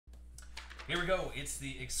Here we go. It's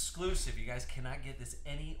the exclusive. You guys cannot get this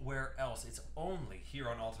anywhere else. It's only here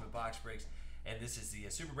on Ultimate Box Breaks. And this is the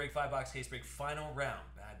Super Break 5-box case break final round.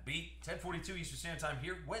 Bad beat. 10:42 Eastern Standard Time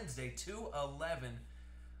here. Wednesday,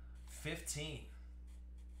 2/11/15.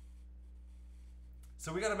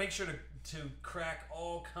 So we got to make sure to crack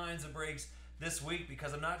all kinds of breaks this week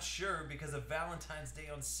because I'm not sure because of Valentine's Day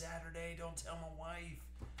on Saturday. Don't tell my wife.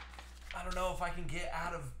 I don't know if I can get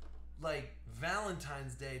out of like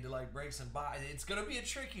Valentine's Day to like break some buy. It's gonna be a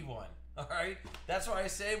tricky one. All right, that's why I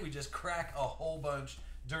say we just crack a whole bunch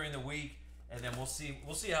during the week, and then we'll see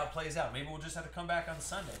how it plays out. Maybe we'll just have to come back on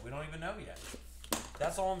Sunday. We don't even know yet.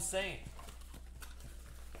 That's all I'm saying.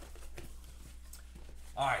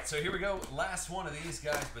 All right, so here we go. Last one of these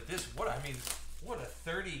guys, but this what a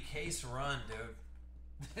 30 case run, dude.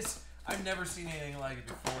 This I've never seen anything like it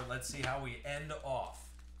before. Let's see how we end off.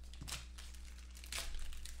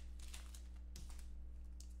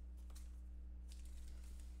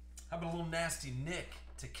 How about a little nasty Nick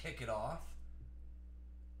to kick it off?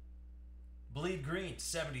 Bleed Green,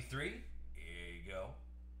 73. Here you go.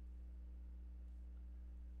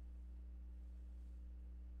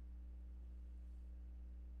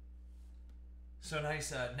 So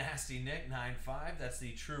nice, nasty Nick, 9.5. That's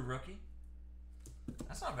the true rookie.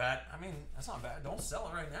 That's not bad. I mean, that's not bad. Don't sell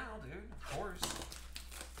it right now, dude. Of course.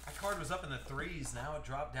 That card was up in the 3s. Now it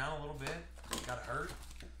dropped down a little bit. Got hurt.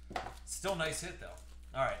 Still nice hit, though.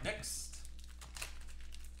 All right, next.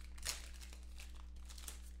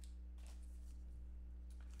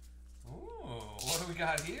 Ooh, what do we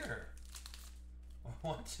got here?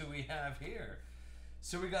 What do we have here?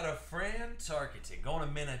 So we got a Fran Tarkenton going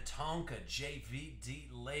to Minnetonka JVD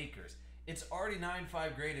Lakers. It's already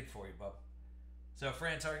 9.5 graded for you, bub. So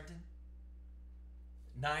Fran Tarkenton,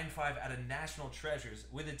 9.5 out of National Treasures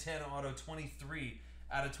with a 10 auto, 23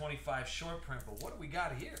 out of 25 short print. But what do we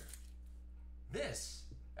got here? This.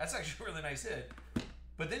 That's actually a really nice hit.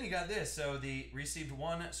 But then you got this. So the received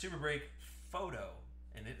one Super Break photo.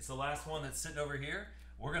 And it's the last one that's sitting over here.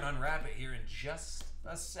 We're going to unwrap it here in just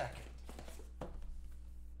a second.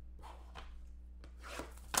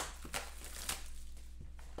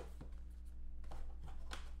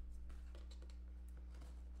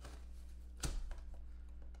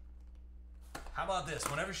 How about this?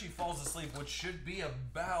 Whenever she falls asleep, which should be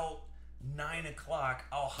about 9 o'clock,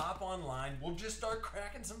 I'll hop online. We'll just start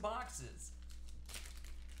cracking some boxes.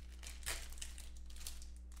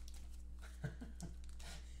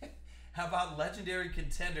 How about Legendary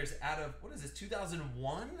Contenders out of, what is this,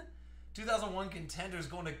 2001? 2001 Contenders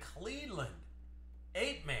going to Cleveland.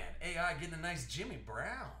 8-man. AI getting a nice Jimmy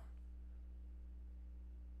Brown.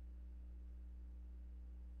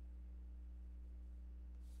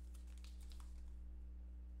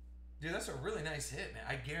 Dude, that's a really nice hit, man.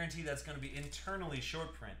 I guarantee that's going to be internally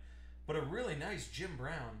short print. But a really nice Jim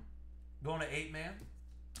Brown going to 8-man.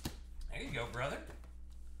 There you go, brother.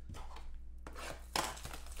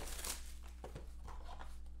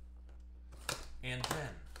 And then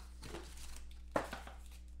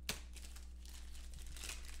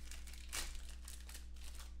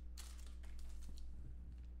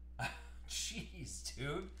jeez,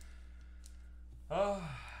 dude. Oh,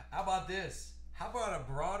 how about this? How about a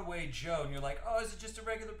Broadway Joe? And you're like, oh, is it just a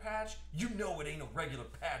regular patch? You know it ain't a regular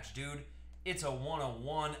patch, dude. It's a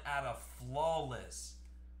 101 out of Flawless.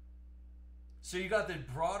 So you got the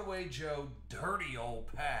Broadway Joe dirty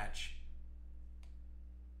old patch.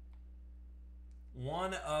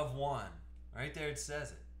 1 of 1. Right there it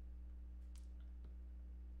says it.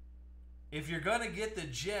 If you're going to get the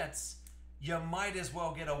Jets, you might as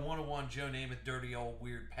well get a 101 Joe Namath dirty old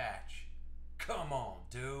weird patch. Come on,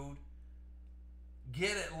 dude.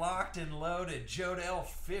 Get it locked and loaded. Jodell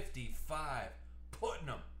 55. Putting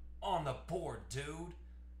them on the board, dude.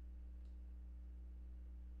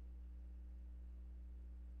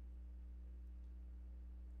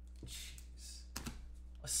 Jeez.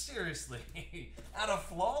 Seriously. Out of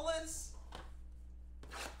Flawless?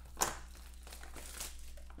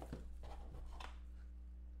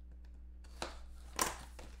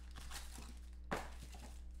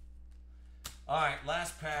 Alright,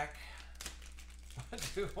 last pack.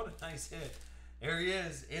 Dude, what a nice hit. There he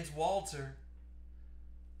is. It's Walter.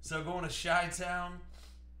 So going to Chi-Town.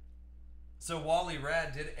 So Wally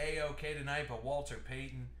Rad did A-OK tonight, but Walter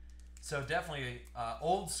Payton. So definitely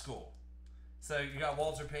old school. So you got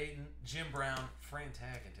Walter Payton, Jim Brown, Fran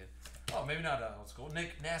Tarkenton. Oh, maybe not old school.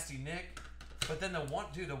 Nick, Nasty Nick. But then the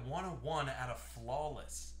 101 out of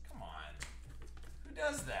Flawless. Come on. Who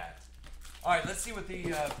does that? All right, let's see what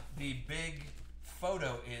the big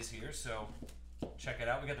photo is here. So check it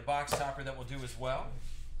out. We got the box topper that we'll do as well.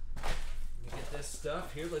 Get this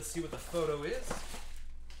stuff here. Let's see what the photo is.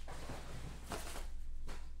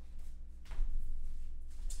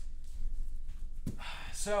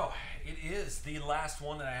 So, it is the last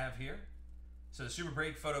one that I have here. So, the Super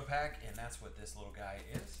Break photo pack, and that's what this little guy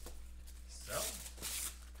is. So,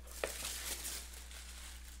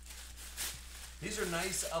 these are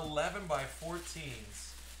nice 11 by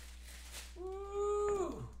 14s.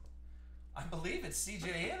 Woo! I believe it's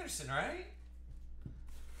C.J. Anderson, right?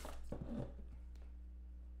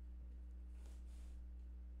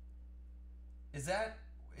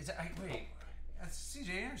 Wait, that's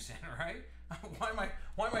C.J. Anderson, right? Why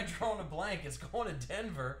am I drawing a blank? It's going to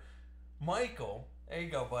Denver. Michael, there you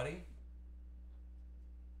go, buddy.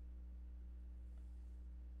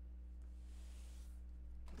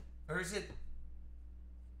 Or is it?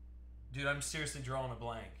 Dude, I'm seriously drawing a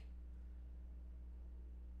blank.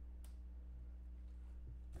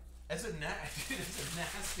 It's a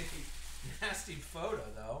nasty photo,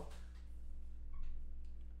 though.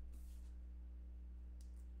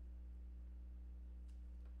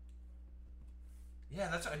 Yeah,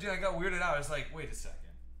 that's right. Dude, I got weirded out. I was like, wait a second.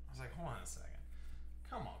 I was like, hold on a second.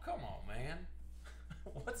 Come on, man.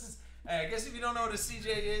 What's this? Hey, I guess if you don't know what a CJ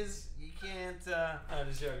is, you can't. I'm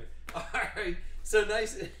just joking. All right. So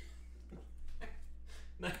nice,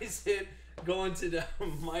 nice hit going to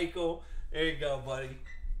Michael. There you go, buddy.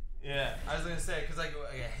 Yeah, I was gonna say because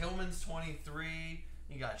Hillman's 23.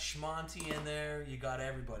 You got Schmonty in there. You got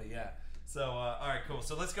everybody. Yeah. So all right, cool.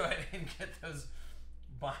 So let's go ahead and get those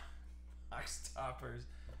box toppers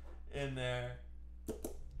in there.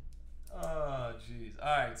 Oh, jeez.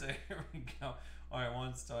 All right, so here we go. All right,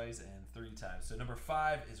 once, twice, and 3 times. So number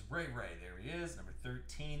 5 is Ray Ray. There he is. Number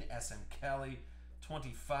 13, S.M. Kelly.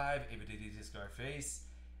 25, Abadidi Scarface.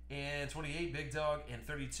 And 28, Big Dog. And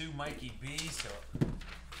 32, Mikey B. So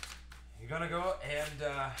you're going to go, and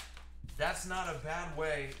that's not a bad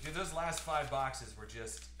way. Dude, those last 5 boxes were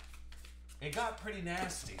just, it got pretty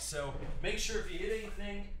nasty. So make sure if you hit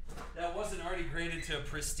anything that wasn't already graded to a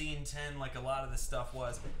pristine 10 like a lot of the stuff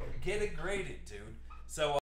was, get it graded, dude. So